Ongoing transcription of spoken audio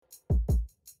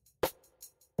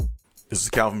This is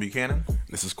Calvin Buchanan.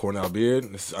 This is Cornell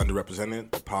Beard. This is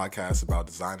Underrepresented, the podcast about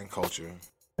design and culture.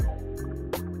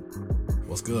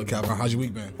 What's good, Calvin? How's your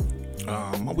week been?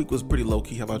 My week was pretty low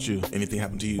key. How about you? Anything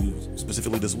happened to you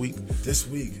specifically this week? This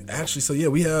week, actually, so yeah,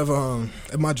 we have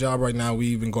at my job right now.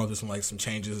 We've been going through some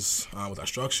changes with our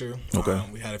structure. Okay.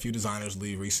 We had a few designers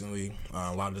leave recently.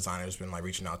 A lot of designers been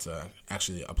reaching out to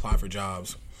actually apply for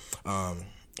jobs,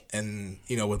 and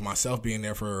with myself being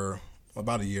there for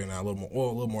about a year now, a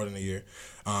little more than a year,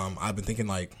 I've been thinking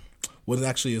what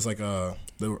actually is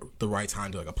the right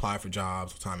time to apply for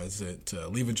jobs. What time is it to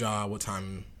leave a job? What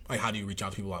time? How do you reach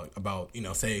out to people about,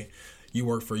 say you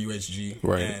work for UHG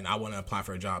right. and I want to apply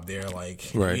for a job there.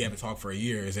 Right. We haven't talked for a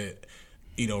year. Is it,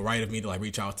 right of me to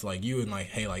reach out to you and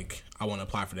hey, I want to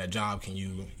apply for that job. Can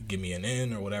you give me an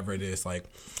in or whatever it is? And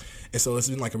so it's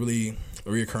been a really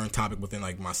reoccurring topic within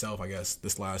myself, I guess,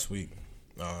 this last week.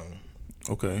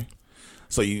 Okay.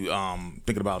 So you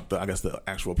thinking about the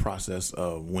actual process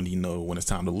of when do you know when it's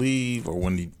time to leave, or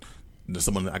when there's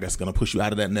someone going to push you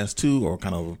out of that nest too, or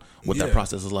kind of what that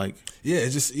process is like?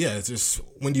 It's just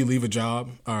when do you leave a job,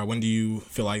 or when do you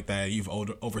feel that you've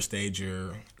overstayed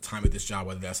your time at this job,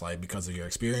 whether that's because of your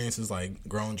experiences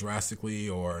grown drastically,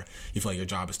 or you feel your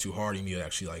job is too hard and you need to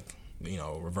actually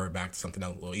revert back to something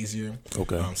else a little easier.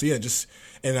 Okay.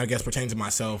 And I guess pertaining to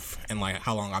myself and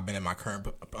how long I've been at my current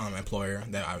employer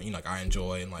that I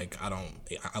enjoy and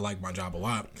I like my job a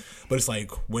lot, but it's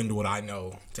when would I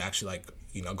know to actually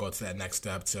go to that next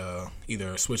step to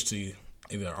either switch to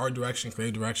either art direction,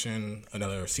 creative direction,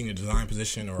 another senior design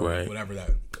position, or right. whatever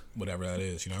that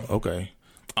is. Okay.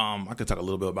 I could talk a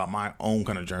little bit about my own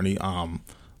kind of journey.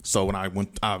 So when I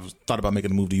thought about making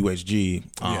the move to UHG,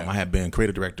 I had been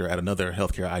creative director at another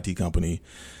healthcare IT company,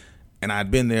 and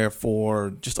I'd been there for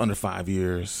just under 5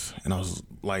 years. And I was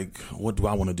like, what do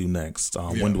I want to do next?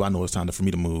 When do I know it's time for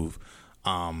me to move?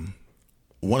 One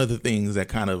of the things that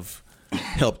kind of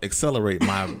helped accelerate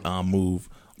my move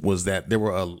was that there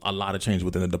were a lot of change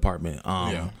within the department.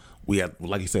 We had,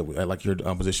 like you said, like your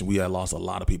position, we had lost a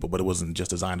lot of people, but it wasn't just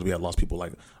designers. We had lost people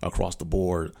across the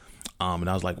board. And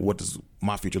I was like, what does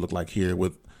my future look like here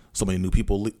with so many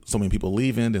people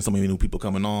leaving and so many new people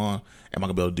coming on? Am I going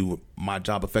to be able to do my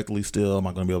job effectively still? Am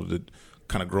I going to be able to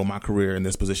kind of grow my career in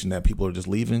this position that people are just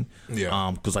leaving?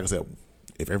 Yeah. Because like I said,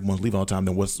 if everyone's leaving all the time,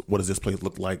 then what does this place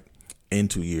look like in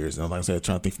 2 years? And like I said,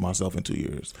 trying to think for myself in 2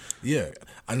 years. Yeah.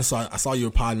 I saw you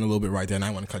were podding a little bit right there, and I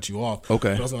didn't want to cut you off.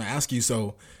 Okay. But I was going to ask you,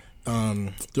 so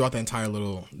throughout the entire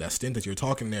that stint that you were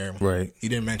talking there, right, you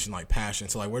didn't mention passion.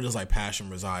 So where does passion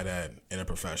reside at in a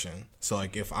profession? So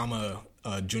if I'm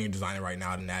a junior designer right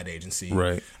now at an ad agency,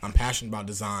 right, I'm passionate about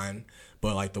design,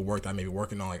 but the work that I may be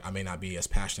working on, I may not be as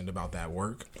passionate about that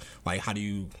work. How do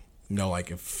you know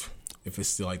if it's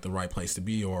still the right place to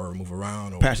be or move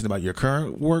around? Or passionate about your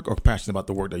current work, or passionate about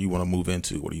the work that you want to move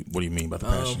into? What do you mean by the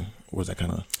passion? Or is that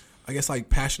kind of? I guess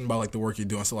passionate about the work you're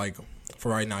doing. So for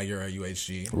right now, you're at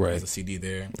UHG right. as a CD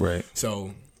there. Right.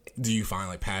 So do you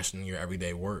find passion in your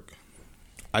everyday work?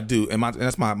 I do, and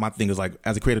that's my thing is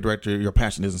as a creative director, your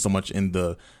passion isn't so much in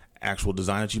the actual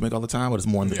design that you make all the time, but it's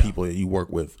more in the people that you work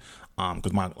with.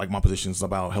 Because my position is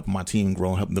about helping my team grow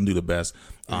and helping them do the best.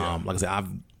 Like I said, I've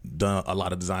done a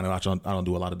lot of designing. I don't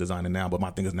do a lot of designing now, but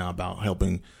my thing is now about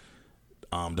helping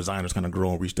designers kind of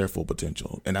grow and reach their full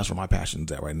potential, and that's where my passion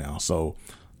is at right now. So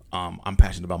I'm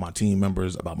passionate about my team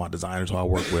members, about my designers who I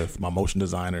work with, my motion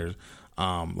designers,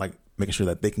 making sure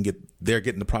that they're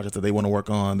getting the projects that they want to work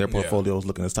on, their portfolios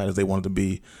looking as tight as they want it to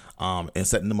be, and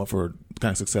setting them up for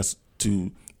kind of success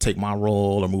to take my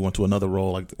role or move on to another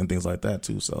role and things like that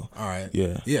too. So all right,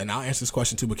 yeah, and I'll answer this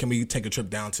question too. But can we take a trip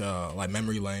down to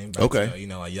memory lane? Okay,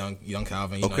 to, young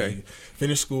Calvin. You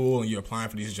finished school and you're applying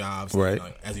for these jobs. Right.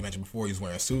 As you mentioned before, he was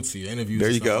wearing suits to your interviews. There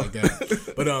and you stuff go. Like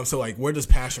that. But so where does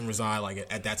passion reside?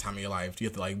 At that time of your life, do you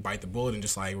have to bite the bullet and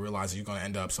just realize that you're going to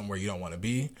end up somewhere you don't want to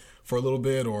be for a little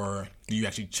bit, or do you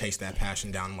actually chase that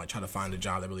passion down and try to find a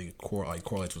job that really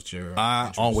correlates with your? I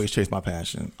interests? Always chase my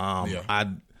passion.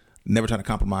 I never try to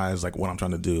compromise what I'm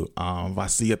trying to do. If I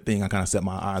see a thing, I kind of set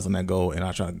my eyes on that goal and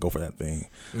I try to go for that thing.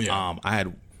 Yeah.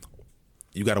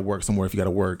 You got to work somewhere if you got to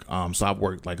work. So I've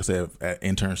worked, like I said, at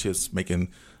internships,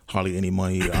 making hardly any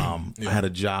money. I had a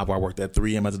job where I worked at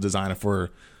 3M as a designer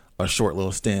for a short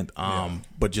little stint,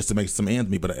 but just to make some ends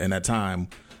meet. But in that time,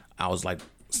 I was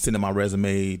sending my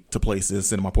resume to places,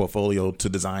 sending my portfolio to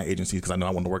design agencies because I know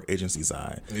I want to work agency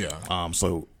side. Yeah.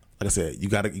 So like I said, you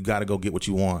gotta go get what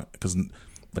you want because.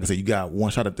 Like I said, you got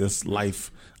one shot at this life.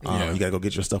 You got to go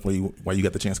get your stuff while you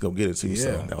got the chance to go get it too. Yeah.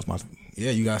 So that was my.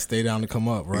 Yeah, you got to stay down to come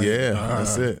up, right? Yeah,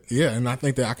 that's it. Yeah, and I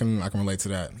think that I can relate to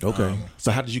that. Okay.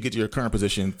 So how did you get to your current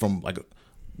position from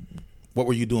what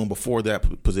were you doing before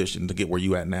that position to get where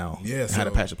you at now? Yeah, so, how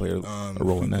did passion play a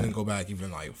role in that? We can go back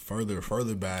even like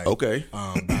further back. Okay.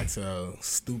 Back to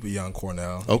stupid young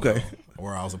Cornell. Okay.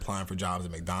 Where I was applying for jobs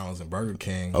at McDonald's and Burger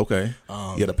King. Okay.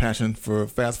 You had a passion for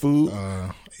fast food?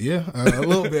 Yeah, a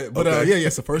little bit. But Okay.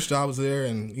 so first job was there,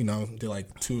 and did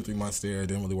like 2 or 3 months there. It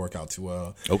didn't really work out too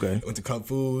well. Okay. Went to Cup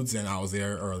Foods, and I was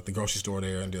there, or the grocery store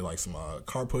there, and did like some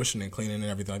car pushing and cleaning and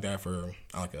everything like that for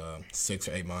like 6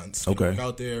 or 8 months. Okay. Worked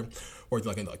out there, worked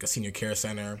like in like a senior care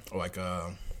center or like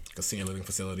a senior living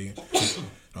facility.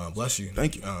 Bless you.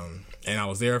 Thank you. And I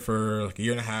was there for like a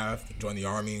year and a half. Joined the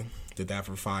Army. Did that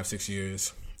for 5-6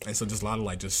 years. And so just a lot of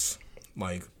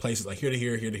like places like here to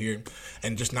here,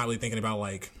 and just not really thinking about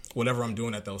like whatever I'm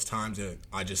doing at those times that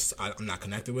I'm not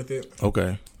connected with it.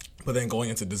 Okay. But then going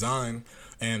into design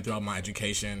and throughout my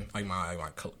education, like my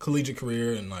collegiate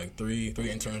career and like three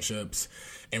internships,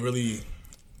 and really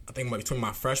I think between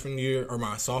my freshman year or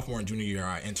my sophomore and junior year,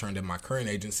 I interned in my current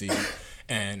agency,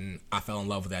 and I fell in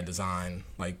love with that design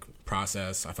like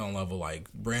process. I fell in love with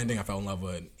like branding. I fell in love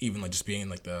with even like just being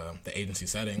like the agency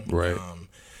setting. Right.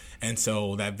 And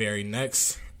so that very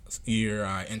next year,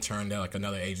 I interned at like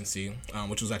another agency,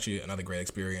 which was actually another great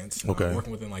experience. Okay.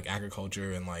 Working within like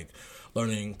agriculture and like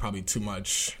learning probably too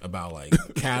much about like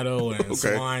cattle and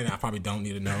swine. I probably don't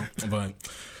need to know, but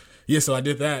yeah. So I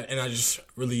did that, and I just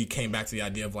really came back to the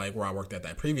idea of like where I worked at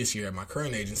that previous year at my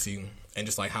current agency, and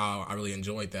just like how I really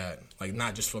enjoyed that, like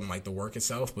not just from like the work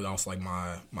itself, but also like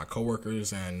my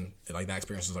coworkers, and like that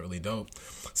experience was like really dope.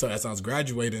 So as I was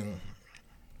graduating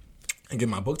and getting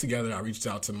my book together, I reached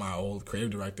out to my old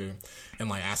creative director and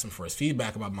like asked him for his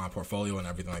feedback about my portfolio and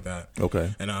everything like that.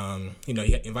 Okay. And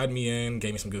he invited me in,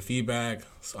 gave me some good feedback.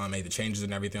 So I made the changes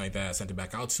and everything like that. I sent it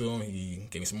back out to him. He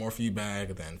gave me some more feedback.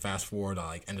 And then fast forward, I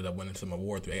like ended up winning some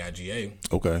award through AIGA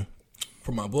Okay.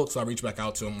 for my book. So I reached back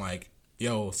out to him like,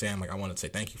 yo, Sam, like I wanted to say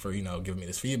thank you for, giving me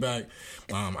this feedback.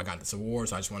 I got this award,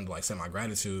 so I just wanted to like send my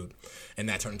gratitude. And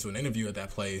that turned into an interview at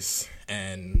that place.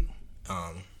 And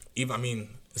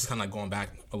it's kind of like going back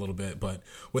a little bit, but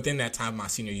within that time, my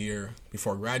senior year,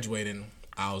 before graduating,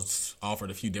 I was offered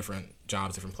a few different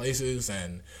jobs, different places,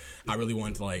 and I really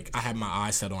wanted to I had my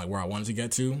eyes set on like where I wanted to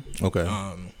get to. Okay.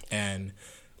 And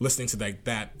listening to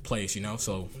that place,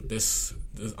 so this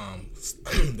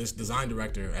design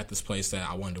director at this place that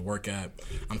I wanted to work at,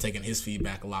 I'm taking his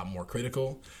feedback a lot more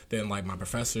critical than like my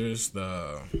professors,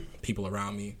 the people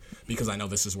around me, because I know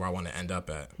this is where I want to end up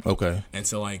at. Okay. And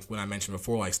so like when I mentioned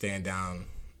before, like staying down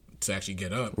to actually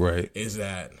get up, right, is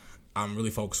that I'm really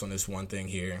focused on this one thing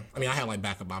here. I mean, I had like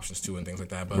backup options too and things like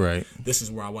that, but right, this is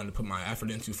where I wanted to put my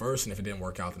effort into first, and if it didn't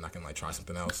work out, then I can like try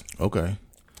something else. Okay.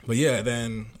 But yeah,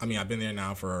 then I've been there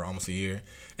now for almost a year,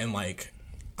 and like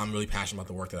I'm really passionate about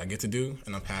the work that I get to do,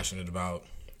 and I'm passionate about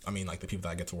like the people that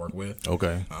I get to work with.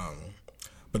 Okay.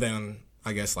 But then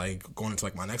I guess like going into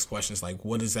like my next question is like,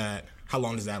 what is that? How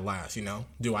long does that last?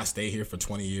 Do I stay here for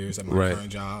 20 years at my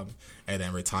current job and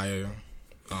then retire?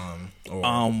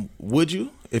 Would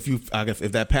you if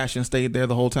that passion stayed there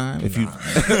the whole time?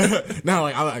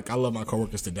 I love my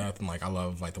coworkers to death, and like I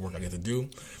love like the work I get to do,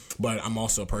 but I'm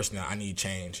also a person that I need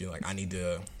change. Like I need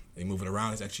to move it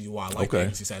around. It's actually why I like the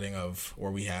agency setting of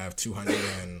where we have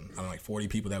 240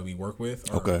 people that we work with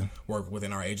or work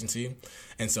within our agency,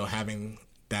 and so having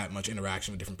that much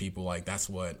interaction with different people, like that's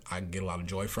what I get a lot of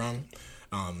joy from,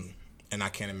 and I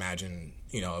can't imagine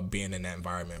being in that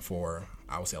environment for,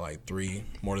 I would say, like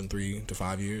more than 3 to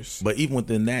 5 years. But even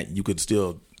within that, you could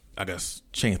still, I guess,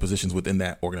 change positions within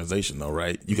that organization, though,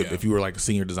 right? You could, if you were like a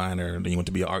senior designer and then you went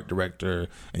to be an art director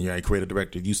and you're a creative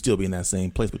director, you still be in that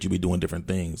same place, but you'd be doing different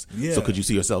things. Yeah. So could you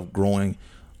see yourself growing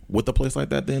with a place like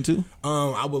that then too?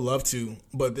 I would love to,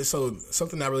 but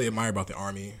something I really admire about the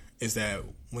Army is that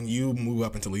when you move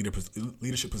up into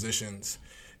leadership positions,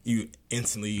 you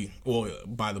instantly,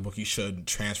 by the book, you should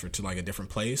transfer to like a different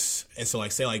place. And so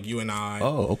like, say like you and I,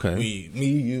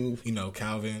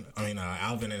 Calvin,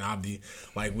 Alvin and Abdi,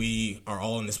 like we are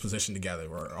all in this position together.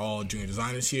 We're all junior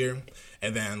designers here.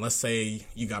 And then let's say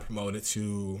you got promoted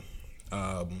to,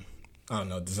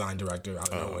 design director out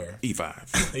of nowhere. E5.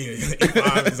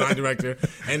 E5, design director.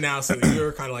 And now, so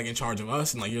you're kind of like in charge of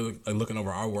us, and like you're like looking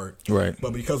over our work. Right.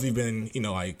 But because we've been,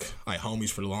 like homies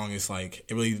for the longest, like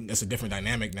it's a different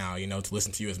dynamic now, to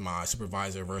listen to you as my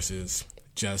supervisor versus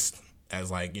just as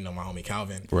like, my homie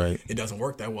Calvin. Right. It doesn't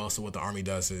work that well. So what the Army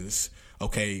does is,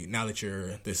 okay, now that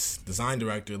you're this design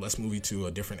director, let's move you to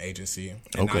a different agency.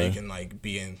 And now you can like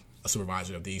be in a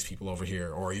supervisor of these people over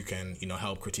here, or you can,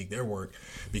 help critique their work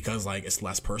because like it's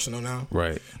less personal now.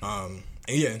 Right.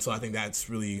 And so I think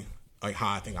that's really like how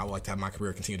I think I would like to have my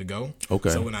career continue to go. Okay.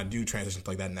 So when I do transition to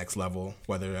like that next level,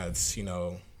 whether that's,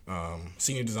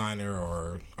 senior designer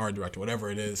or art director, whatever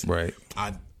it is. Right.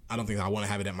 I don't think I want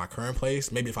to have it at my current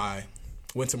place. Maybe if I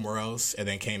went somewhere else and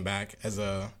then came back as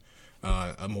a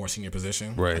more senior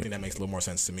position. Right. I think that makes a little more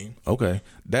sense to me. Okay.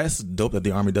 That's dope that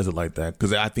the Army does it like that,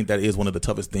 because I think that is one of the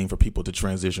toughest things for people to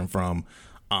transition from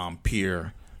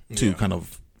peer to kind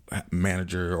of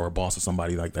manager or boss or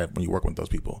somebody like that when you work with those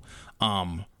people.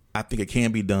 I think it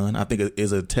can be done. I think it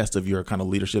is a test of your kind of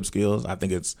leadership skills. I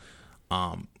think it's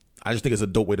I just think it's a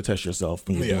dope way to test yourself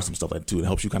when you're doing some stuff like that too. It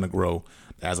helps you kind of grow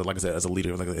as a, like I said, as a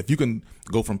leader. Like if you can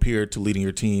go from peer to leading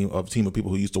your team of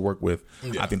people who you used to work with,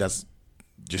 I think that's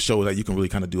just shows that you can really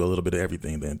kind of do a little bit of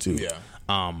everything then too. Yeah.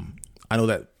 I know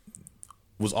that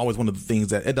was always one of the things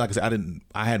that, like I said,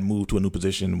 I had moved to a new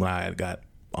position when I had got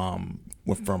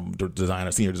went from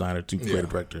senior designer to creative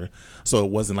director. So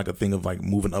it wasn't like a thing of like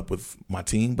moving up with my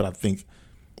team, but I think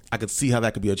I could see how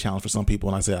that could be a challenge for some people.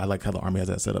 And I said I like how the Army has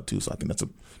that set up too. So I think that's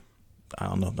I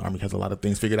don't know. The Army has a lot of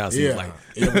things figured out. Yeah, like.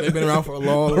 They've been around for a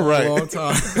long, right. long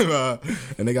time,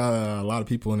 and they got a lot of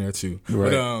people in there too.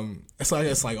 Right. But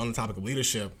it's like on the topic of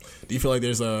leadership. Do you feel like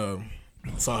there's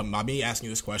so by me asking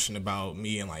you this question about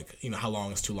me and like how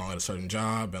long is too long at a certain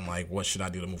job and like what should I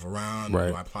do to move around? Right.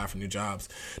 Do I apply for new jobs?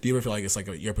 Do you ever feel like it's like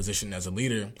your position as a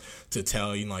leader to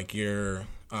tell like your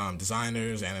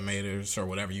designers, animators, or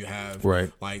whatever you have,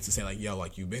 right? Like to say like, yo,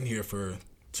 like you've been here for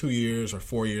 2 years or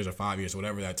 4 years or 5 years,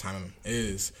 whatever that time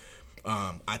is,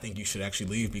 I think you should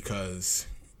actually leave because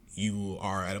you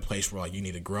are at a place where like you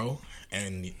need to grow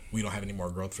and we don't have any more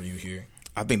growth for you here.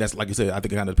 I think that's, like you said, I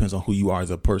think it kind of depends on who you are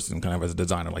as a person, kind of as a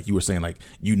designer. Like you were saying, like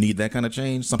you need that kind of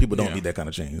change. Some people don't need that kind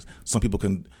of change. Some people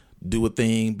can do a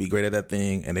thing, be great at that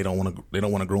thing, and they don't want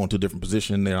to grow into a different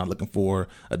position. They're not looking for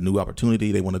a new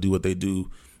opportunity. They want to do what they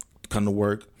do, come to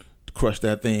work, crush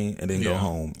that thing, and then go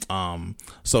home.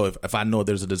 So if I know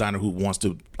there's a designer who wants to,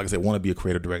 like I said, want to be a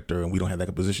creative director, and we don't have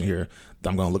that position here,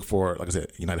 I'm going to look for, like I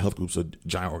said, United Health Group's a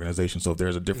giant organization. So if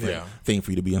there's a different thing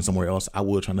for you to be in somewhere else, I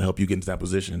would try to help you get into that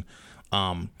position.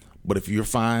 But if you're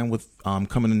fine with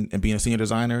coming in and being a senior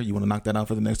designer, you want to knock that out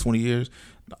for the next 20 years,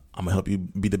 I'm going to help you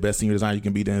be the best senior designer you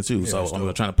can be then too. So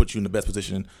I'm trying to put you in the best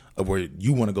position of where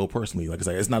you want to go personally. Like I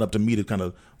say, it's not up to me to kind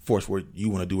of force where you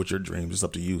want to do with your dreams. It's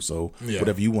up to you. So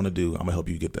whatever you want to do, I'm going to help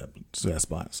you get to that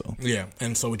spot. So yeah.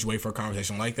 And so would you wait for a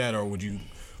conversation like that, or would you,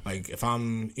 like, if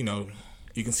I'm,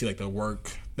 you can see like the work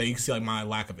that you can see like my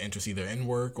lack of interest either in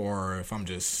work or if I'm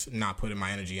just not putting my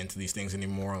energy into these things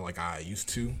anymore like I used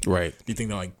to. Right. Do you think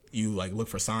that like you like look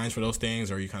for signs for those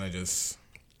things, or you kind of just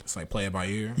like play it by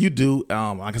ear? You do.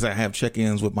 Like I said, I have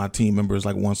check-ins with my team members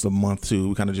like once a month too.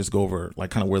 We kind of just go over like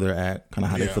kind of where they're at, kind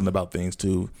of how they're feeling about things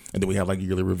too, and then we have like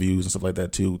yearly reviews and stuff like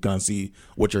that too. Kind of see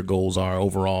what your goals are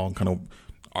overall, kind of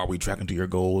are we tracking to your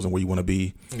goals and where you want to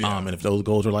be. And if those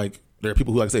goals are like, there are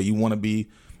people who, like I say, you want to be,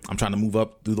 I'm trying to move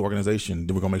up through the organization,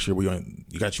 then we're gonna make sure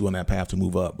you got you on that path to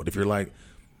move up. But if you're like,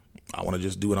 I want to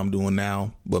just do what I'm doing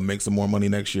now, but make some more money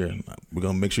next year, we're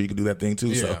gonna make sure you can do that thing too.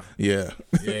 Yeah.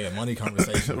 So money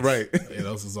conversations, right? Yeah,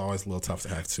 those is always a little tough to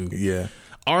have too. Yeah,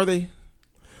 are they?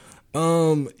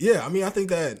 Yeah, I mean, I think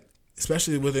that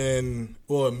especially within,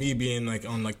 well, me being like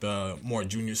on like the more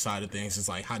junior side of things, it's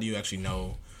like, how do you actually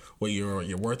know what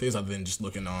your worth is, other than just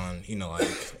looking on, like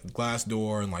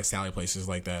Glassdoor and like salary places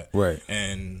like that. Right.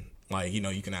 And like,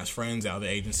 you can ask friends out of the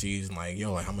agencies and like,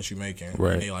 yo, like how much you making?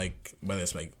 Right. And they like, whether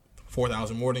it's like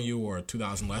 $4,000 more than you or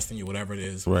 $2,000 less than you, whatever it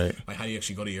is. Right. Like, how do you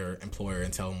actually go to your employer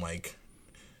and tell them like,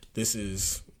 this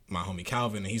is my homie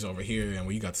Calvin and he's over here and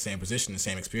we got the same position, the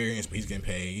same experience, but he's getting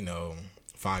paid,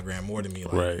 $5,000 more than me.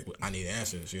 Like, right. I need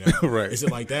answers, Right. Is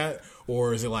it like that?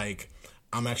 Or is it like,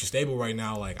 I'm actually stable right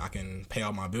now, like I can pay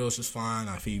all my bills just fine,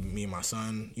 I feed me and my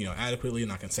son, adequately,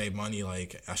 and I can save money,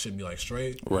 like I should be like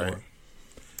straight? Right. Or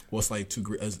what's like too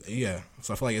great? Yeah.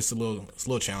 So I feel like it's a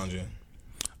little challenging.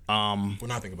 When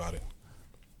I think about it,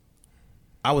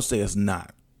 I would say it's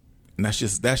not, and that's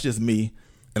just me.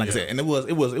 And like I said, and it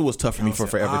was tough for me for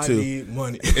forever too. I need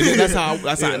money. And that's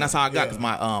how I got,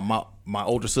 because my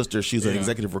older sister, she's an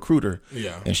executive recruiter.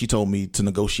 Yeah. And she told me to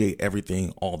negotiate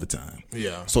everything all the time.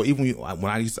 Yeah. So even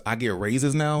when I get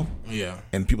raises now. Yeah.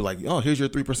 And people are like, oh, here's your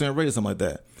 3% raise, something like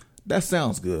that. That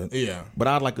sounds good. Yeah. But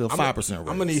I'd like a 5% raise. I'm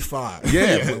gonna need 5.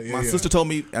 Yeah. My sister told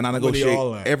me, and I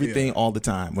negotiate everything all the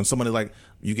time. When somebody like,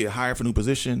 you get hired for a new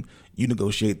position, you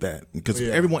negotiate that, because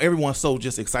everyone's so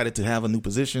just excited to have a new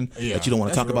position that you don't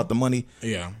want to talk about the money.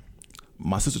 Yeah.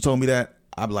 My sister told me that.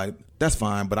 I'd be like, that's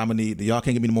fine, but I'm gonna need, y'all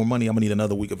can't give me more money. I'm gonna need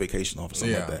another week of vacation off or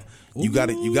something like that. You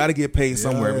got to get paid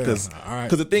somewhere, because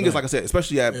the thing is, like I said,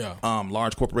 especially at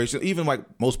large corporations, even like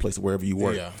most places wherever you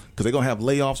work, because they're gonna have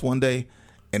layoffs one day,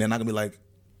 and they're not gonna be like,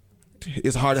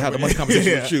 it's hard to have the money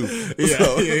conversation with you.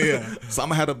 So I'm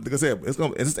gonna have to, like I said,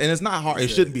 it's not hard. It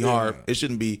shouldn't be hard. It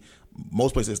shouldn't be.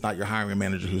 Most places, it's not your hiring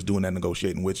manager who's doing that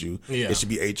negotiating with you. It should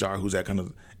be HR who's that kind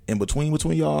of in between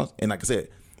y'all. And like I said,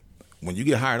 when you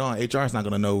get hired on, HR is not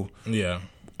gonna know.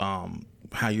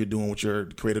 How you're doing with your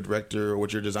creative director or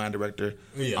with your design director.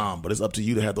 But it's up to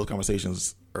you to have those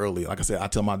conversations early. Like I said, I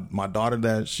tell my daughter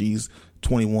that she's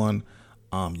 21.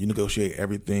 You negotiate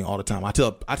everything all the time. I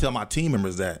tell my team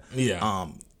members that.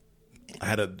 I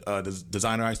had a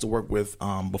designer I used to work with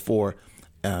before.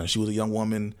 She was a young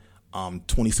woman,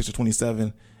 26 or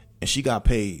 27, and she got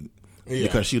paid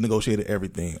because she negotiated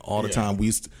everything all the time.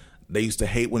 They used to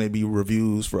hate when there'd be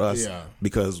reviews for us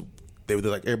because they were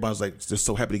like, everybody's like just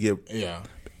so happy to get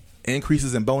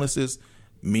increases and bonuses.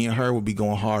 Me and her would be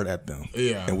going hard at them,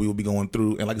 and we would be going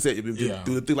through. And like I said,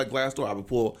 through like Glassdoor, I would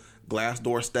pull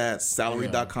Glassdoor stats,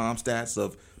 Salary.com stats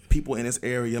of people in this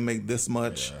area make this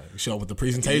much. You show up with the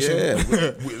presentation.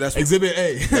 That's Exhibit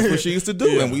A. That's what she used to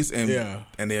do, and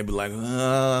they'd be like,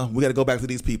 we got to go back to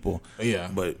these people.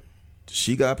 But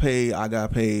she got paid, I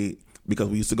got paid because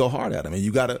we used to go hard at them. And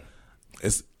you gotta,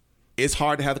 it's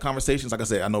hard to have the conversations. Like I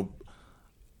said, I know.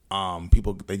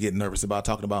 People, they get nervous about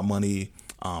talking about money.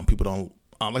 People don't.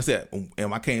 Like I said,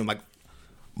 and I came like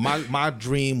my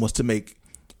dream was to make.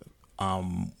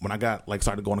 When I got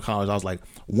started going to college, I was like,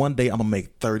 one day I'm gonna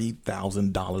make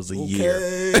 $30,000 a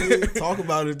year. Talk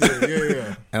about it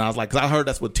then. And I was like, because I heard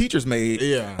that's what teachers made.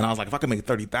 And I was like, if I can make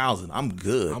 30,000, I'm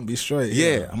good. I'm be straight.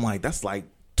 I'm like, that's like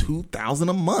 $2,000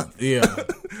 a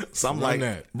month. So I'm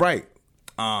like, right.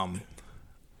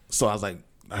 So I was like,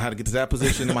 I had to get to that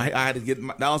position. I had to get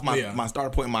that was my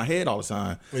starting point in my head all the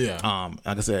time.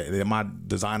 Like I said, my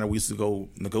designer, we used to go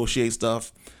negotiate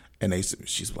stuff, and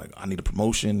she's like, I need a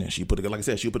promotion, and she put together, like I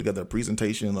said, she put together a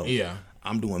presentation of,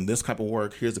 I'm doing this type of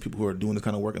work. Here's the people who are doing this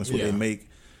kind of work, and that's what they make.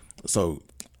 So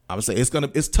I would say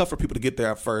it's tough for people to get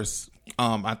there at first.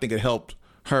 I think it helped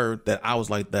her that I was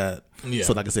like that.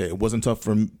 So like I said, it wasn't tough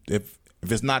for if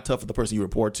it's not tough for the person you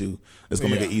report to, it's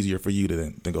gonna make it easier for you to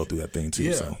then go through that thing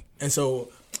too. And so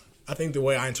I think the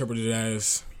way I interpreted it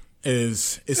as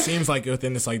is it seems like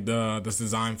within this this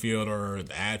design field or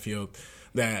the ad field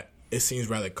that it seems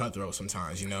rather cutthroat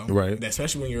sometimes, right?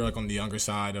 Especially when you're on the younger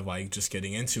side of just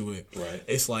getting into it, right?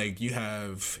 It's like you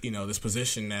have this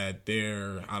position that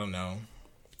they're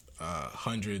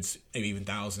hundreds, maybe even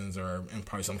thousands, or in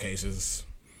probably some cases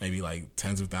maybe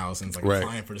tens of thousands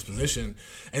applying for this position,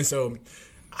 and so.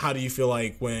 How do you feel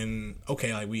when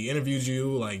we interviewed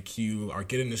you, you are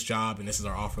getting this job and this is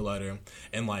our offer letter,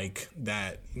 and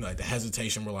that the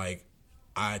hesitation, we're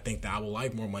I think that I will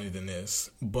like more money than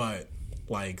this, but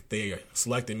they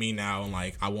selected me now, and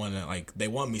I want to they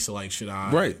want me, so should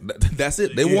I? Right, that's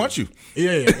it. They want you.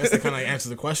 That's the kind of answer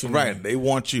the question. Right, man. They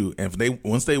want you, and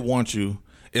once they want you,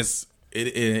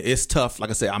 it's tough. Like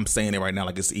I said, I'm saying it right now,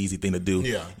 it's an easy thing to do.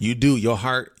 You do your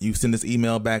heart. You send this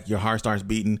email back. Your heart starts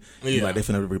beating. You're like, they're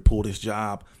finna pull this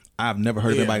job. I've never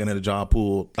heard of anybody getting a job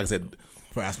pulled. Like I said,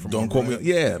 don't quote me.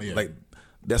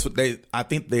 That's what I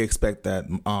think they expect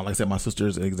that. Like I said, my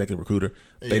sister's an executive recruiter.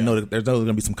 They know that there's going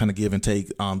to be some kind of give and take.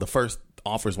 The first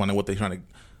offer is what they're trying to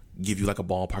give you, a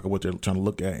ballpark of what they're trying to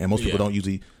look at, and most people don't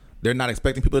usually. They're not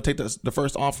expecting people to take the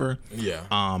first offer.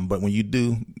 But when you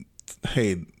do,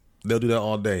 hey. They'll do that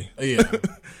all day. Like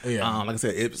I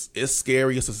said, it's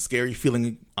scary. It's a scary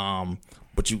feeling.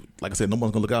 But like I said, no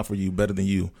one's gonna look out for you better than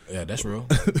you. Yeah, that's real.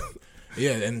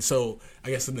 And so I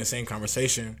guess in the same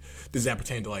conversation, does that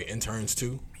pertain to interns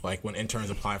too? When interns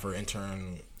apply for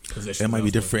intern positions, it might be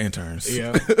different for interns.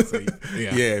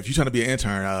 If you're trying to be an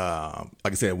intern,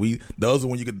 like I said, those are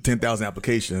when you get 10,000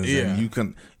 applications, and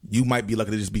you might be lucky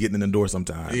to just be getting in the door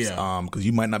sometimes. Because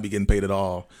you might not be getting paid at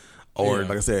all. Or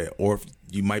like I said, or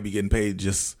you might be getting paid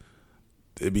just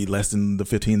it'd be less than the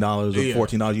 $15 or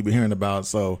 $14 you've been hearing about.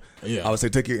 So I would say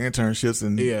take your internships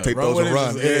and take those and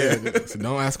run. So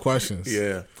don't ask questions.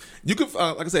 You could,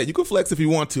 like I said, you could flex if you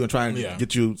want to and try and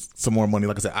get you some more money.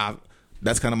 Like I said,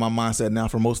 that's kind of my mindset now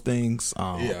for most things.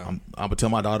 I would tell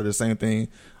my daughter the same thing.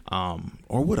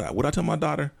 Or would I? Would I tell my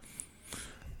daughter?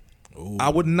 Ooh. I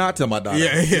would not tell my daughter.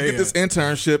 Get this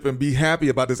internship and be happy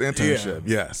about this internship.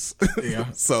 Yes.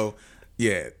 So,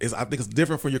 I think it's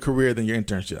different for your career than your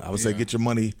internship. I would say get your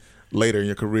money later in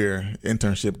your career.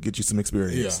 Internship, get you some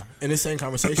experience. In the same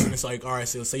conversation, it's all right,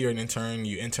 so let's say you're an intern,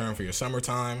 you intern for your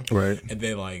summertime. Right. And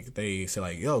then they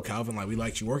say yo, Calvin, we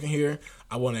liked you working here.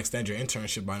 I want to extend your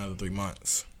internship by another 3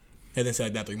 months. And then say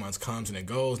that 3 months comes and it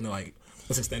goes, and they're like,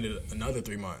 let's extend it another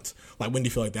 3 months. When do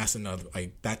you feel that's another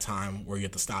that time where you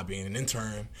have to stop being an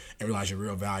intern and realize your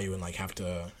real value and have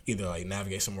to either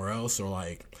navigate somewhere else or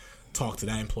talk to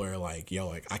that employer like, yo,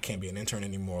 like I can't be an intern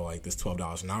anymore. Like this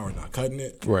 $12 an hour, not cutting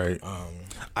it. Right.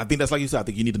 I think that's like you said. I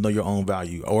think you need to know your own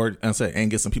value,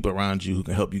 and get some people around you who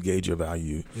can help you gauge your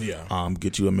value. Yeah.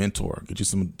 Get you a mentor. Get you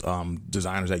some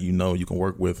designers that you can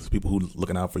work with. People who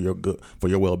looking out for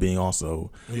your well being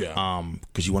also. Yeah.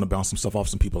 Because you want to bounce some stuff off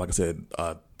some people. Like I said,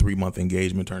 3-month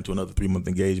engagement turn to another 3-month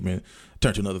engagement,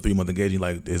 turn to another 3-month engagement.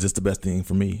 Like, is this the best thing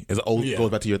for me? It goes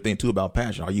back to your thing too about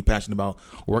passion. Are you passionate about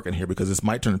working here? Because this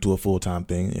might turn into a full-time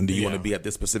thing. And do you want to be at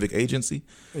this specific agency?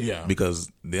 Yeah.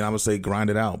 Because then I would say grind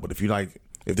it out. But if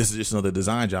this is just another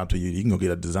design job to you, you can go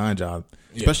get a design job.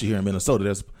 Especially here in Minnesota,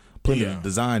 there's plenty of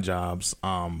design jobs.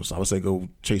 So I would say go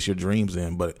chase your dreams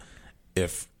in. But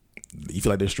if you feel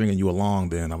like they're stringing you along,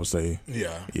 then I would say, you're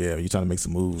trying to make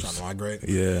some moves. Trying to migrate.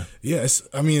 Yeah. Yes.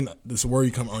 I mean, this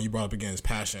word you brought up again is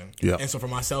passion. Yeah. And so for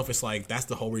myself, it's like, that's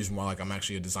the whole reason why like I'm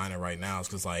actually a designer right now is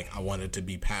because like I wanted to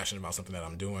be passionate about something that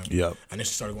I'm doing. Yep. I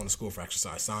initially started going to school for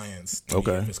exercise science to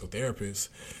be a physical therapist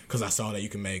because I saw that you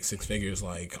can make 6 figures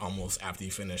like almost after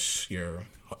you finish your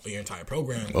entire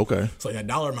program. Okay. So like, that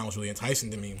dollar amount was really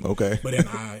enticing to me. Okay. But then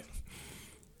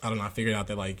I don't know, I figured out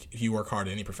that like if you work hard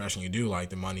at any profession you do,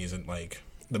 like the money isn't like,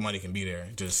 the money can be there.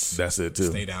 Just that's it too.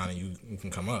 Stay down and you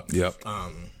can come up. Yep.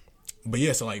 But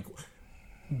yeah, so like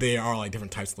there are like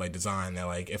different types of like design that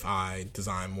like if I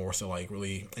design more so like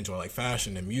really enjoy like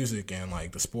fashion and music and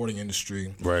like the sporting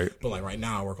industry. Right. But like right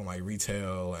now I work on like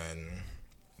retail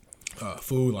and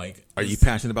food. Like, are you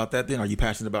passionate about that then? Are you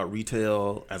passionate about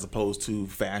retail as opposed to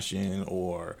fashion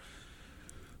or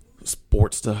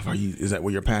sports stuff? Is that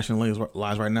where your passion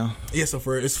lies right now? Yeah. So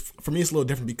for me it's a little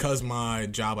different because my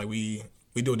job, like we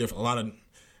do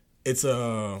it's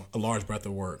a large breadth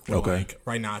of work. Where like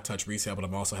right now I touch retail, but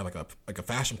I've also had like a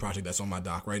fashion project that's on my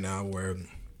dock right now where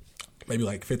maybe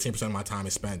like 15% of my time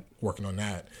is spent working on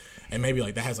that. And maybe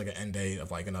like that has like an end date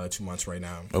of like another 2 months right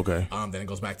now. Okay. Then it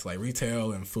goes back to like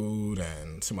retail and food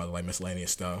and some other like miscellaneous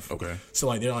stuff. Okay. So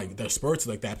like they're spurts of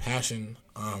like that passion.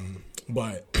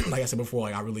 But like I said before,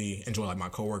 like I really enjoy like my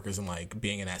coworkers and like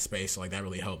being in that space. So like that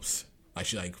really helps. Like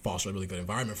she like foster a really good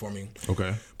environment for me.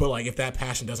 Okay. But like if that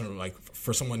passion doesn't like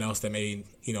for someone else that may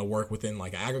work within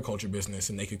like an agriculture business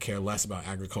and they could care less about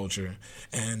agriculture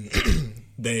and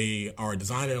they are a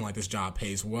designer and like this job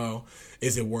pays well,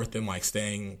 is it worth them like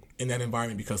staying in that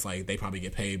environment because like they probably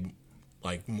get paid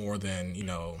like more than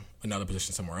another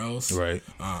position somewhere else, right?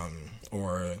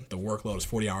 Or the workload is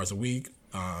 40 hours a week.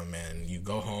 And you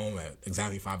go home at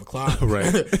exactly 5 o'clock,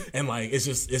 right? And like it's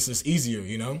just easier,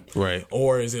 right?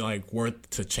 Or is it like worth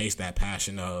to chase that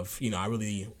passion of I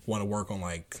really want to work on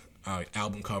like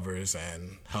album covers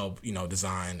and help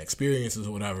design experiences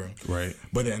or whatever, right?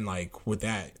 But then like with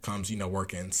that comes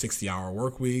working 60-hour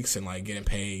work weeks and like getting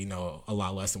paid a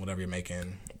lot less than whatever you're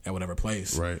making at whatever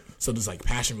place, right? So does like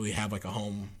passion really have like a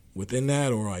home within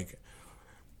that, or like?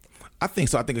 I think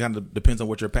so. I think it kind of depends on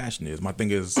what your passion is. My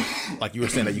thing is, like you were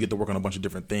saying, that you get to work on a bunch of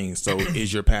different things. So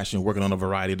is your passion working on a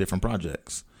variety of different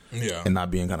projects? Yeah. And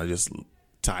not being kind of just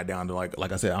tied down to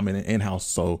like I said, I'm in-house,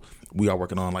 so we are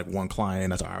working on like one client.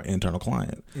 That's our internal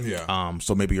client. Yeah.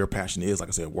 So maybe your passion is, like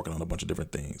I said, working on a bunch of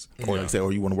different things. Or like I said,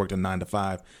 or you want to work 9 to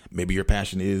 5. Maybe your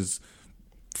passion is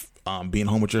being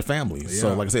home with your family. Yeah.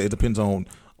 So like I said, it depends on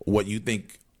what you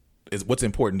think is what's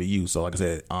important to you. So like I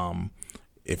said,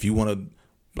 if you want to,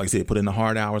 like I said, put in the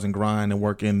hard hours and grind and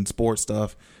work in sports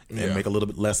stuff and make a little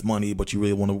bit less money, but you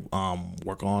really want to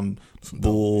work on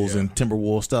Bulls and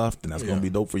Timberwolves stuff, then that's going to be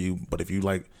dope for you. But if you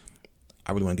like,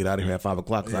 I really want to get out of here at 5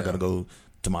 o'clock because I got to go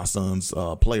to my son's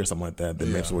play or something like that,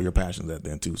 then that's where your passion's at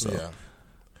then too.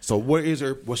 So what is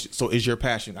is your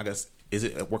passion, I guess, is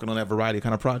it working on that variety of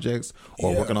kind of projects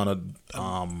or working on a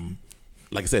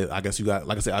like I said, I guess you got,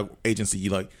 like I said, agency,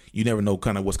 you never know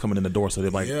kind of what's coming in the door. So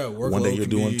they're like, one day you're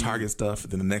doing Target stuff,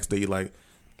 then the next day you're like,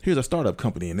 here's a startup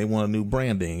company and they want a new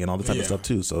branding and all the type of stuff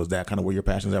too. So is that kind of where your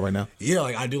passion's at right now? Yeah,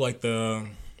 like I do like the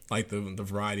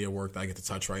variety of work that I get to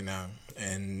touch right now,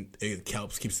 and it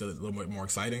keeps it a little bit more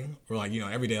exciting. We're like,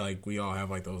 every day like we all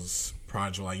have like those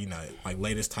projects like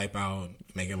latest type out,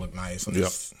 make it look nice on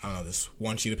this, I don't know, this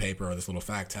one sheet of paper or this little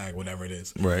fact tag, whatever it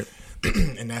is. Right.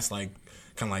 And that's like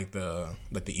kind of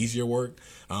like the easier work.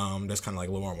 That's kind of like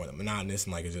a little more monotonous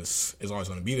and like it's always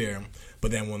going to be there. But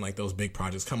then when like those big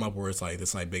projects come up where it's like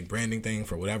this like big branding thing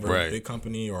for whatever big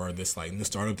company or this like new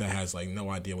startup that has like no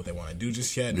idea what they want to do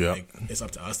just yet, and like it's up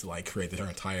to us to like create their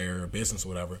entire business or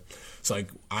whatever. So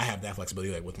like I have that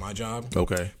flexibility like with my job.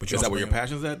 Okay. But is that where your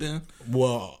passion's at then?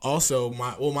 Well, also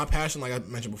my passion, like I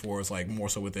mentioned before, is like more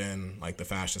so within like the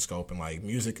fashion scope and like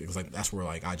music, because like that's where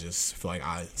like I just feel like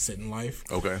I sit in life.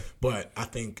 Okay. But I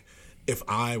think if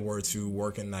I were to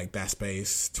work in like that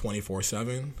space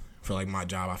 24/7, for like my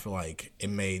job, I feel like I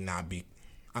may not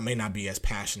be as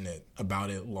passionate about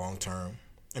it long term.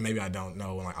 And maybe I don't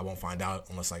know, and like I won't find out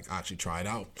unless like I actually try it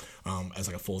out as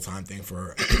like a full-time thing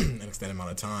for an extended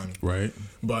amount of time. Right.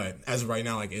 But as of right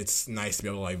now, like it's nice to be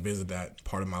able to like visit that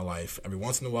part of my life every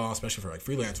once in a while, especially for like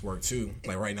freelance work too.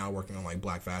 Like right now, working on like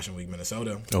Black Fashion Week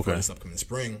Minnesota for this upcoming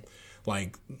spring.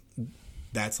 Like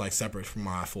that's like separate from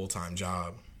my full-time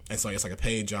job. And so it's like a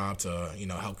paid job to, you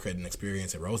know, help create an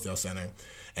experience at Rosedale Center.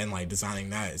 And like designing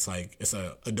that, it's like it's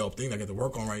a dope thing that I get to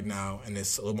work on right now, and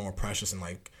it's a little more precious, and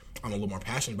like I'm a little more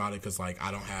passionate about it because like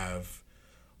I don't have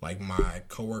like my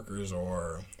coworkers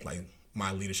or like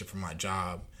my leadership from my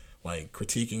job like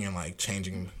critiquing and like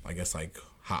changing, I guess, like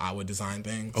how I would design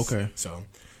things. Okay. So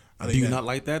do you not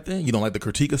like that then? You don't like the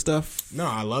critique of stuff? No,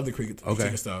 I love the critique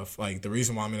of stuff. Like the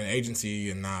reason why I'm in an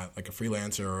agency and not like a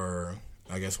freelancer or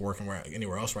I guess working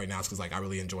anywhere else right now is because like I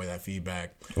really enjoy that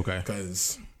feedback. Okay.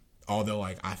 Because although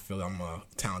like I feel I'm a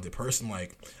talented person,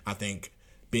 like I think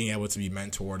being able to be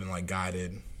mentored and like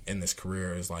guided in this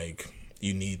career is like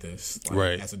you need this, like,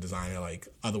 right, as a designer. Like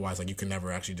otherwise, like you can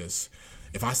never actually just.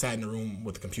 If I sat in a room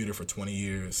with a computer for 20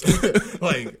 years,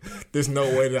 like there's no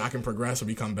way that I can progress or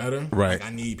become better. Right. Like I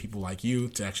need people like you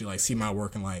to actually like see my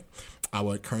work and like I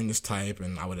would kern this type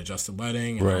and I would adjust the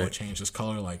lighting and I would change this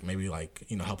color, like maybe like,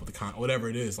 you know, help with the whatever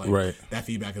it is. Like that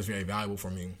feedback is very valuable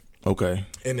for me. Okay.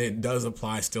 And it does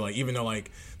apply still, like even though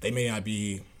like they may not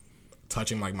be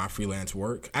touching like my freelance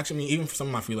work. Actually, I mean, even for some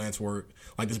of my freelance work,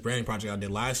 like this branding project I did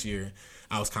last year,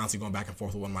 I was constantly going back and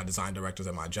forth with one of my design directors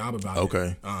at my job about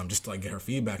it. Just to like get her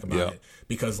feedback about it,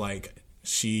 because like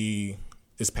she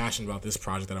is passionate about this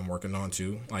project that I'm working on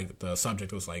too. Like the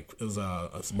subject was like it was a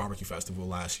barbecue festival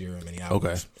last year in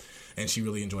Minneapolis, and she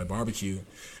really enjoyed barbecue,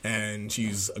 and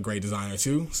she's a great designer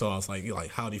too. So I was like,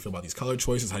 how do you feel about these color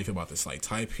choices? How do you feel about this like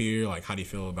type here? Like how do you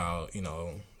feel about, you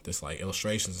know, this like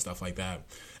illustrations and stuff like that?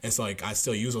 And so like I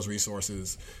still use those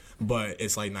resources, but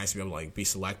it's like nice to be able to like be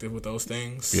selective with those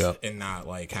things and not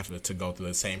like have to go through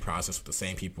the same process with the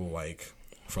same people like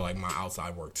for like my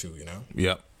outside work too, you know?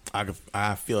 Yep.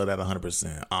 I feel that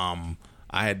 100%.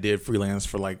 I had did freelance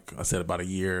for like I said about a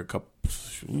year, about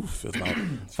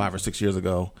 5 or 6 years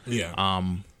ago. Yeah.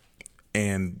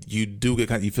 And you do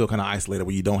get you feel kind of isolated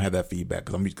when you don't have that feedback,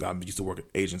 because I'm used to work at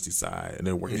agency side and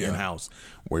then working in house,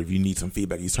 where if you need some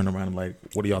feedback, you turn around and like,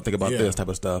 what do y'all think about this type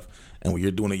of stuff? And when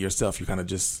you're doing it yourself, you kind of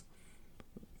just,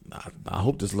 I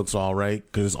hope this looks all right,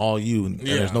 because it's all you, and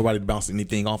there's nobody to bounce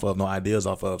anything off of, no ideas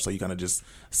off of. So you kind of just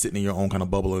sitting in your own kind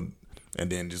of bubble and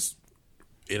then just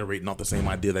iterating off the same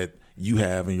idea that you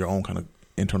have in your own kind of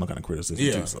internal kind of criticism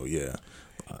too. So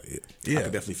I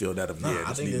can definitely feel that of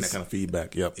just needing that kind of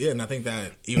feedback. Yep. Yeah, and I think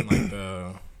that even like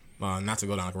the not to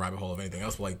go down like a rabbit hole of anything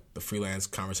else, but like the freelance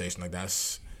conversation, like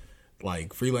that's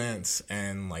like freelance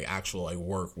and like actual like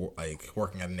work, like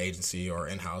working at an agency or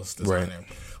in-house designer.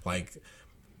 Like,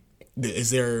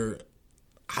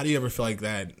 how do you ever feel like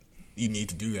that you need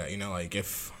to do that? You know, like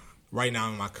if right now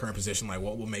in my current position, like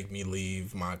what will make me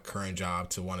leave my current job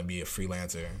to want to be a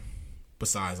freelancer?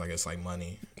 Besides, I guess, like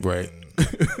money, right?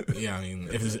 And, yeah, I mean,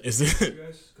 if it's could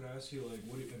I ask you, like,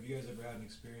 have you guys ever had an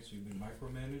experience where you've been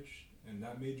micromanaged and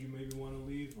that made you maybe want to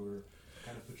leave, or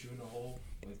kind of put you in a hole,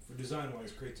 like for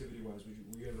design-wise, creativity-wise?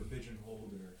 Were you ever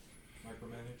pigeonholed or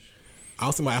micromanaged? I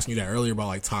was thinking about asking you that earlier about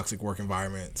like toxic work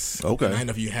environments. Okay, and I don't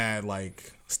know if you had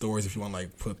like stories, if you want to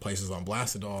like put places on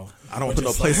blast at all. I don't put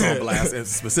no place on blast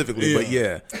specifically, but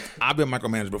yeah, I've been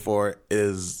micromanaged before. It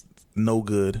is no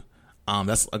good.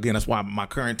 That's why my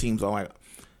current teams are like,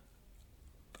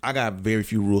 I got very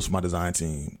few rules for my design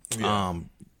team. Yeah.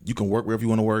 You can work wherever you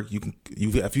want to work.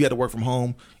 If you had to work from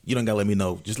home, you don't gotta let me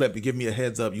know. Just give me a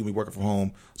heads up. You'll be working from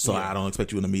home, so I don't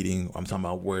expect you in a meeting. I'm talking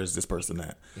about where's this person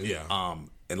at. Yeah.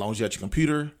 As long as you're at your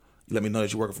computer, you let me know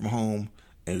that you're working from home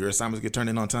and your assignments get turned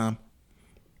in on time.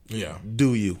 Yeah.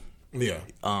 Do you? Yeah.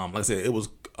 Like I said, it was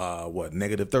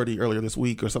 -30 earlier this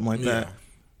week or something like that.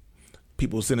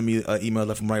 People sending me emails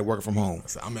left from right, working from home.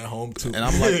 So I'm at home too, and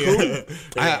I'm like, cool.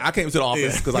 I came to the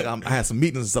office because like I had some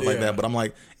meetings and stuff like that. But I'm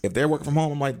like, if they're working from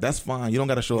home, I'm like, that's fine. You don't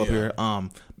got to show up here.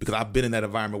 Because I've been in that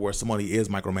environment where somebody is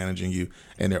micromanaging you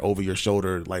and they're over your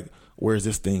shoulder, like, where's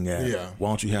this thing at? Why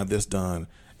don't you have this done?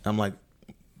 And I'm like,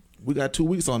 we got 2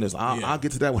 weeks on this. I'll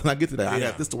get to that when I get to that. I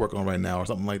got this to work on right now, or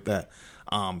something like that.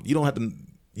 You don't have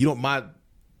to. My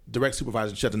direct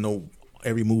supervisor should have to know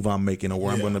every move I'm making or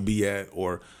where I'm going to be at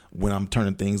or when I'm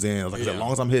turning things in. Like, as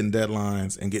long as I'm hitting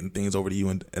deadlines and getting things over to you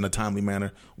in a timely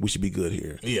manner, we should be good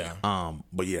here. Yeah.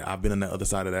 But yeah, I've been on the other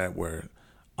side of that where,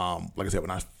 like I said,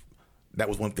 that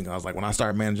was one thing I was like, when I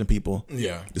started managing people,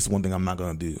 this is one thing I'm not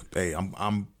gonna do. Hey,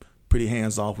 I'm pretty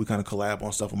hands off. We kind of collab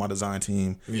on stuff with my design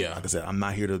team. Yeah. Like I said, I'm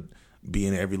not here to be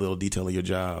in every little detail of your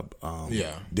job.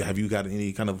 Have you got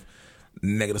any kind of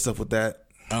negative stuff with that?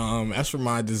 As for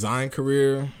my design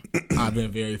career, I've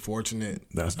been very fortunate.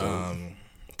 That's dope.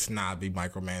 To not be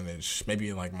micromanaged.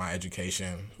 Maybe like my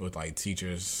education with like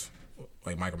teachers,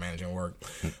 like micromanaging work.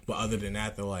 But other than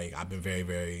that, though, like I've been very,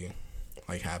 very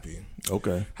like happy.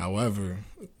 Okay. However,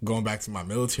 going back to my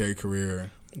military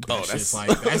career, that's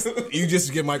you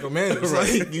just get micromanaged.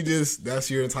 Right. Like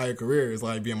that's your entire career. It's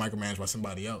like being micromanaged by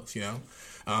somebody else. You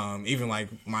know, even like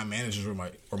my managers were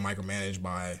micromanaged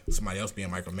by somebody else being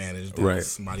micromanaged. Right.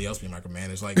 Somebody else being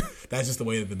micromanaged. Like that's just the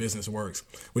way that the business works,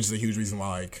 which is a huge reason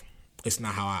why like it's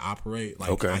not how I operate. Like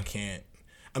okay. I can't.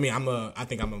 I mean, I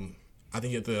think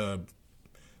you have to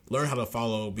learn how to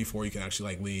follow before you can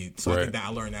actually like lead. So I think that I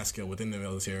learned that skill within the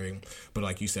military. But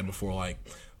like you said before, like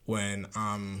when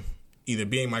I'm either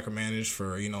being micromanaged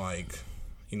for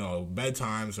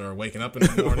bedtimes or waking up in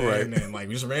the morning and like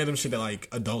just random shit that like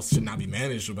adults should not be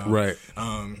managed about. Right.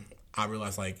 I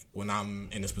realized like when I'm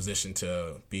in this position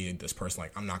to be this person,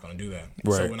 like I'm not going to do that.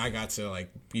 Right. So when I got to like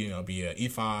be an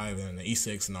E5 and an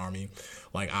E6 in the Army,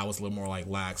 like I was a little more like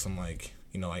lax on like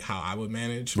like how I would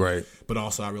manage. Right. But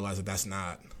also I realized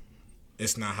that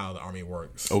it's not how the Army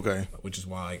works. Okay. Which is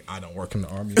why like, I don't work in the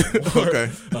Army anymore.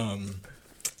 Okay.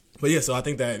 But yeah, so I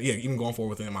think that even going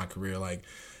forward within my career, like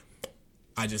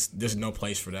there's no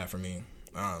place for that for me.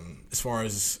 As far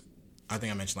as I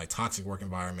think I mentioned like toxic work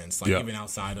environments, like even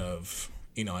outside of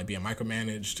like being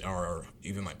micromanaged or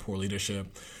even like poor leadership,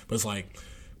 but it's like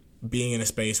being in a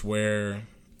space where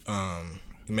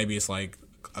maybe it's like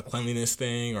a cleanliness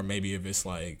thing, or maybe if it's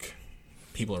like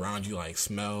people around you like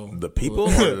smell the people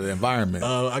or the environment.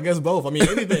 I guess both. I mean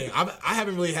anything. I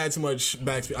haven't really had too much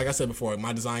back. Like I said before,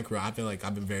 my design career, I feel like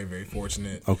I've been very, very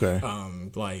fortunate. Okay.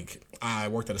 Like I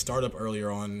worked at a startup earlier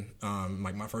on,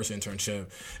 like my first internship,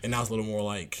 and that was a little more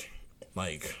like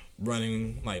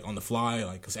running like on the fly,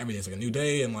 like because every day's like a new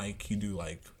day, and like you do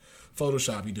like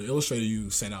Photoshop, you do Illustrator, you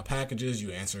send out packages,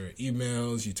 you answer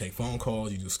emails, you take phone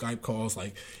calls, you do Skype calls,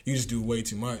 like you just do way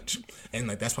too much, and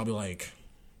like that's probably like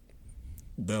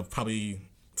the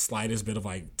slightest bit of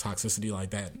like toxicity like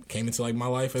that came into like my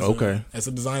life as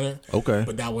a designer. Okay.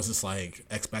 But that was just like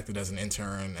expected as an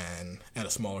intern and at a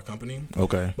smaller company.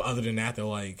 Okay. But other than that, though,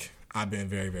 like I've been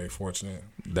very, very fortunate.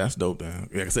 That's dope, man.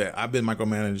 Like I said, I've been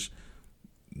micromanaged.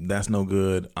 That's no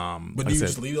good. But do you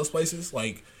just leave those places?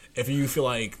 Like if you feel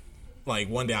like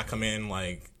one day I come in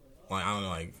like I don't know,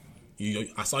 like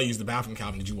I saw you use the bathroom,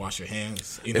 Calvin. Did you wash your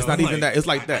hands? It's not even that. It's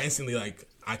like that. I instantly like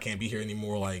I can't be here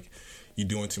anymore. Like you're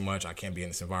doing too much. I can't be in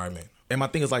this environment. And my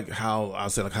thing is like how I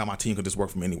said, like how my team could just work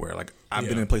from anywhere. Like I've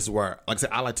been in places where, like I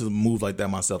said, I like to move like that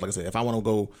myself. Like I said, if I want to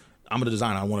go, I'm a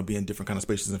designer. I want to be in different kind of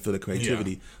spaces and feel the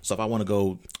creativity. So if I want to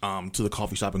go to the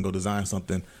coffee shop and go design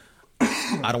something,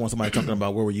 I don't want somebody talking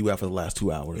about where were you at for the last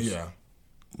 2 hours. Yeah.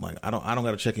 Like I don't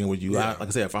got to check in with you. Like I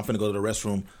said, if I'm finna go to the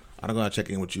restroom, I don't got to check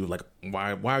in with you. Like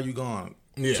why are you gone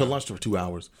to lunch for 2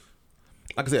 hours?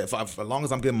 Like I said, as long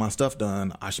as I'm getting my stuff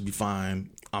done, I should be fine.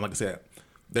 Like I said,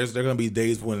 there are going to be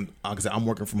days when, like I said, I'm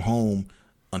working from home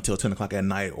until 10 o'clock at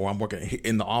night, or I'm working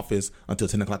in the office until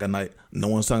 10 o'clock at night. No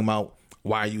one's talking about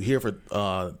why are you here for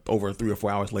over 3 or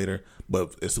 4 hours later.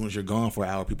 But as soon as you're gone for an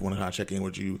hour, people want to kind of check in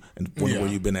with you and wonder where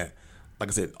you've been at. Like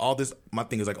I said, my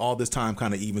thing is like all this time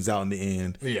kind of evens out in the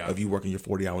end of you working your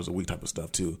 40 hours a week type of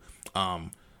stuff too.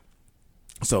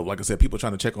 So like I said, people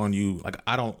trying to check on you. Like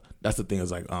that's the thing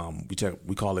is like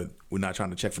we call it, we're not trying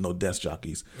to check for no desk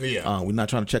jockeys. We're not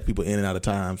trying to check people in and out of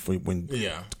time for when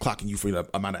clocking you for the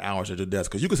amount of hours at your desk,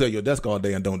 because you can sit at your desk all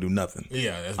day and don't do nothing.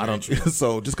 That's very true.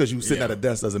 So just because you sit at a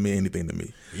desk doesn't mean anything to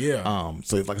me.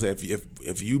 So like I said,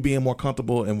 if you being more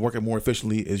comfortable and working more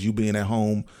efficiently is you being at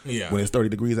home when it's 30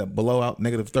 degrees below out,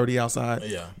 negative 30 outside,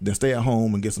 then stay at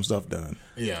home and get some stuff done.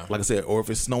 Like I said, or if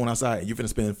it's snowing outside and you're finna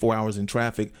spend 4 hours in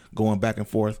traffic going back and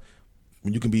forth,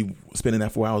 when you can be spending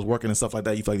that 4 hours working and stuff like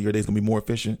that, you feel like your day's gonna be more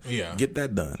efficient. Get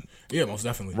that done. Most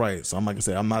definitely. Right. So I'm like I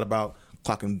said, I'm not about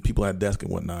clocking people at desk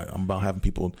and whatnot. I'm about having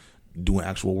people doing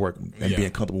actual work and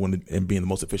being comfortable and being the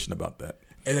most efficient about that.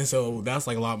 And then so that's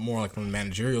like a lot more like from the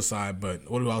managerial side. But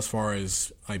what about as far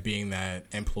as like being that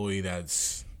employee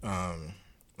that's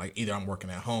like either I'm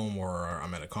working at home or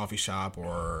I'm at a coffee shop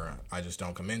or I just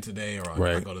don't come in today or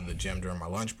I go to the gym during my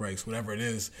lunch breaks, whatever it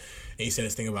is. And you said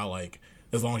this thing about like,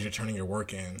 as long as you're turning your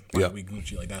work in, like we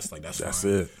Gucci, like that's fine. That's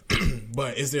it.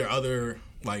 But is there other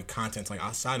like content like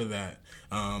outside of that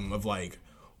of like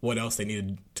what else they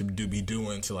needed to be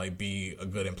doing to like be a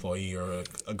good employee or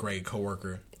a great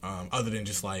coworker, other than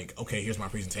just like, okay, here's my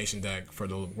presentation deck for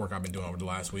the work I've been doing over the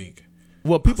last week.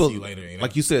 Well, people see you later,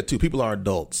 like you said too, people are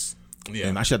adults. Yeah.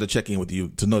 And I should have to check in with you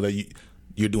to know that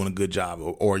you're doing a good job,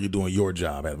 or you're doing your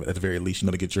job at the very least. You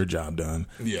know, to get your job done.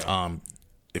 Yeah.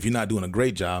 If you're not doing a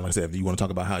great job, like I said, if you want to talk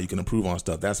about how you can improve on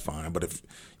stuff, that's fine. But if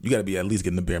you got to be at least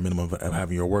getting the bare minimum of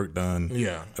having your work done,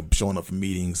 Yeah. showing up for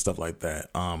meetings, stuff like that.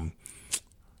 Like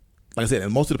I said,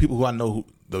 and most of the people who I know,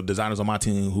 the designers on my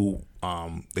team, who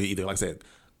they either, like I said,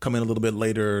 come in a little bit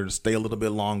later, stay a little bit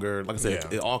longer. Like I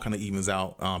said, it all kind of evens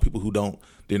out. People who don't,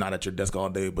 they're not at your desk all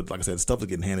day, but like I said, stuff is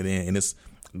getting handed in, and it's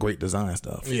great design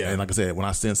stuff. Yeah. And like I said, when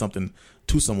I send something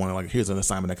to someone, like here's an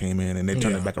assignment that came in, and they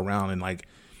turn it back around in like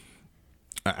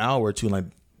an hour or two, like,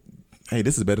 hey,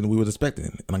 this is better than we was expecting.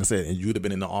 And like I said, and you'd have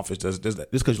been in the office just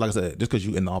because, like I said, just because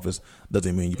you in the office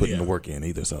doesn't mean you putting the work in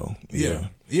either. So yeah,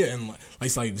 and like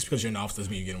it's like just because you're in the office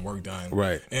doesn't mean you're getting work done,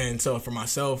 right? And so for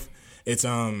myself, it's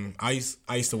I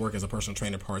used to work as a personal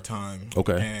trainer part time.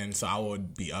 Okay, and so I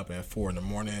would be up at 4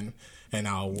 a.m. and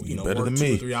I'll work 2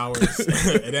 or 3 hours,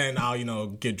 and then I'll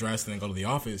get dressed and then go to the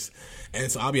office,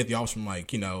 and so I'll be at the office from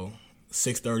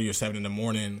 6:30 or 7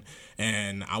 a.m,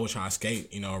 and I would try to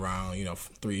skate, around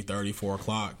 3:30, 4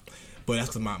 o'clock. But that's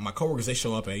because my coworkers, they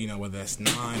show up at whether that's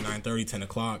 9:30, 10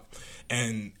 o'clock,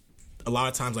 and a lot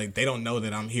of times they don't know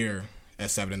that I'm here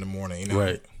at 7 a.m.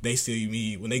 Right. They see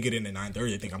me when they get in at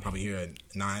 9:30. They think I'm probably here at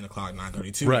 9 o'clock,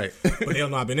 9:32. Right. But they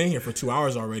don't know I've been in here for 2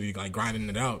 hours already, grinding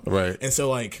it out. Right. And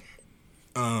so is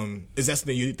that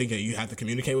something you think that you have to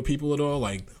communicate with people at all?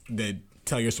 That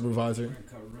tell your supervisor? I'm gonna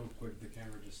cut real quick. The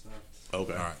camera just stopped.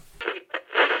 Okay. All right.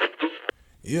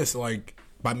 Yeah, so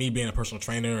by me being a personal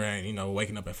trainer and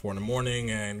waking up at 4 a.m.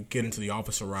 and getting to the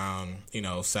office around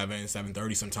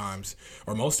 7:30 sometimes,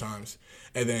 or most times,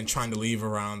 and then trying to leave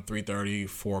around 3:30,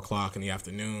 4 o'clock in the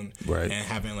afternoon, right? And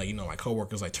having my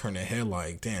coworkers turn their head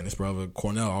damn, this brother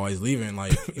Cornell always leaving,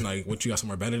 what, you got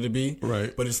somewhere better to be,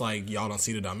 right? But it's y'all don't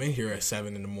see that I'm in here at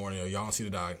 7 a.m, or y'all don't see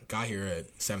that I got here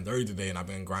at 7:30 today, and I've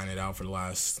been grinding it out for the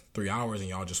last 3 hours, and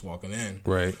y'all just walking in,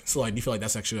 right? So do you feel like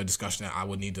that's actually a discussion that I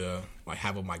would need to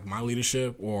have with my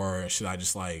leadership, or should I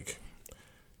just let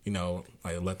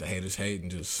the haters hate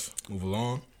and just move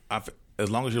along? As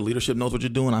long as your leadership knows what you're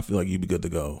doing, I feel like you'd be good to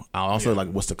go. I also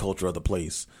what's the culture of the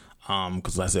place?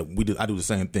 Because like I said, I do the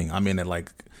same thing. I'm in at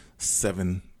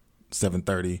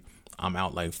 7:30. I'm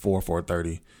out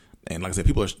 4:30, and like I said,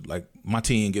 people are my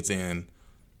team gets in.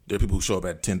 There are people who show up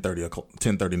at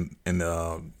 10:30 in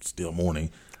the still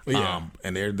morning. Yeah.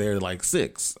 And they're there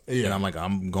 6. Yeah. And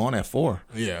I'm going at 4.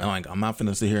 Yeah. And I'm not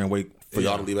finna sit here and wait for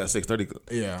y'all to leave at 6:30.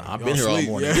 Yeah. I've been here all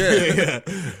morning. Yeah.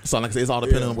 So like I say, it's all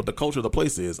depending on what the culture of the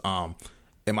place is. And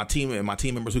my team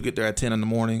members who get there at 10 in the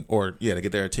morning, or they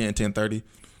get there at 10:30,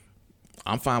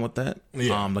 I'm fine with that.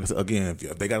 Yeah. Like I said, again,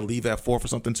 if they gotta leave at 4 for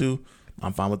something too,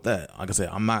 I'm fine with that. Like I said,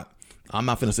 I'm not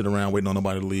finna sit around waiting on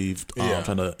nobody to leave,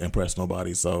 trying to impress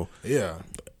nobody. So yeah.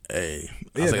 Hey,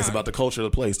 it's about the culture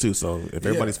of the place too. So if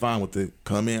everybody's fine with it,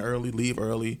 come in early, leave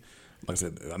early. Like I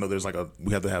said, I know there's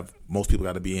we have to have, most people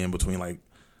got to be in between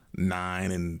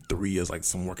 9 and 3 is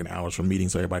some working hours for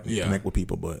meetings, so everybody can connect with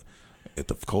people. But if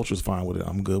the culture's fine with it,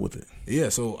 I'm good with it. Yeah.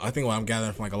 So I think what I'm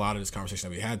gathering from a lot of this conversation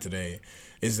that we had today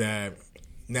is that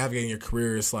navigating your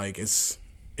career is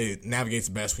it navigates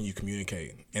best when you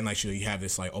communicate, and you have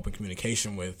this open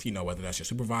communication with whether that's your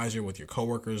supervisor, with your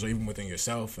coworkers, or even within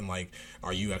yourself, and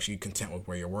are you actually content with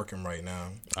where you're working right now?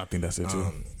 I think that's it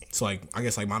too. So I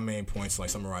guess my main points,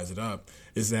 summarize it up,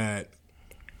 is that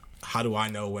how do I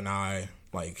know when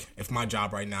if my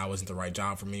job right now isn't the right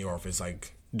job for me, or if it's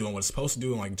doing what it's supposed to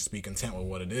do and just be content with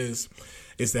what it is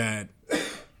that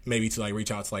maybe to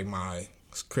reach out to my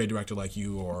creative director like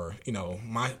you, or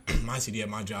my CD at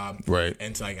my job, right?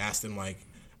 And to ask them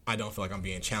I don't feel like I'm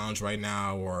being challenged right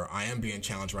now, or I am being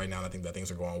challenged right now, and I think that things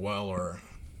are going well, or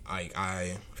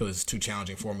I feel it's too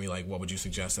challenging for me. What would you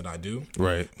suggest that I do?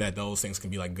 Right. That those things can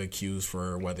be good cues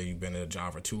for whether you've been at a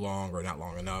job for too long or not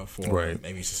long enough, or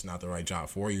maybe it's just not the right job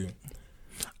for you.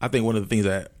 I think one of the things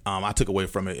that I took away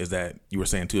from it is that you were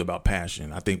saying too about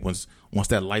passion. I think once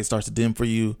that light starts to dim for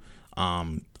you,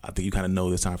 I think you kind of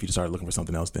know it's time for you to start looking for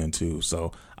something else then too.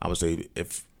 So I would say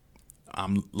if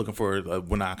I'm looking for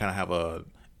when I kind of have a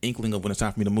inkling of when it's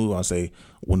time for me to move, I'll say,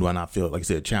 when do I not feel, like you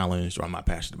said, challenged, or I'm not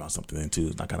passionate about something then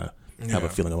too. I kind of have a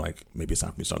feeling of maybe it's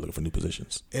time for me to start looking for new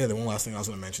positions. Yeah, the one last thing I was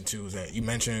going to mention too is that you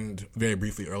mentioned very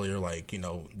briefly earlier,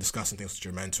 discussing things with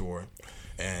your mentor,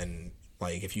 and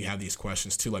if you have these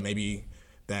questions too, maybe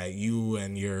that you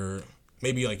and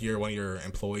maybe you're one of your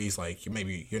employees,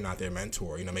 maybe you're not their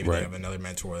mentor, maybe they have another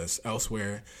mentor that's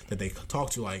elsewhere that they talk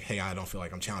to, hey, I don't feel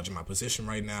like I'm challenging my position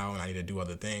right now and I need to do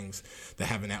other things. That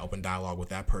having that open dialogue with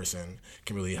that person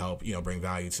can really help, bring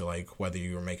value to whether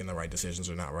you're making the right decisions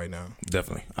or not right now.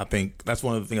 Definitely. I think that's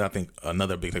one of the things. I think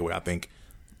another big takeaway, I think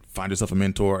find yourself a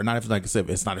mentor. Or not if, like I said,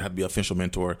 it's not have to be an official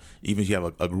mentor. Even if you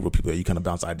have a group of people that you kind of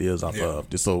bounce ideas off of,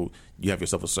 just so you have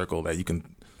yourself a circle that you can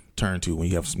turn to when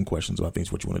you have some questions about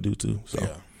things, what you want to do too. So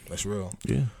yeah, that's real.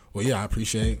 Yeah. Well, yeah, I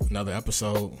appreciate another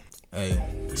episode. Hey,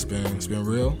 it's been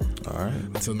real. All right.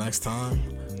 Until next time,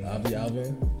 I'll be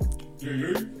Alvin.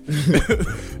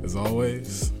 As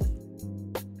always.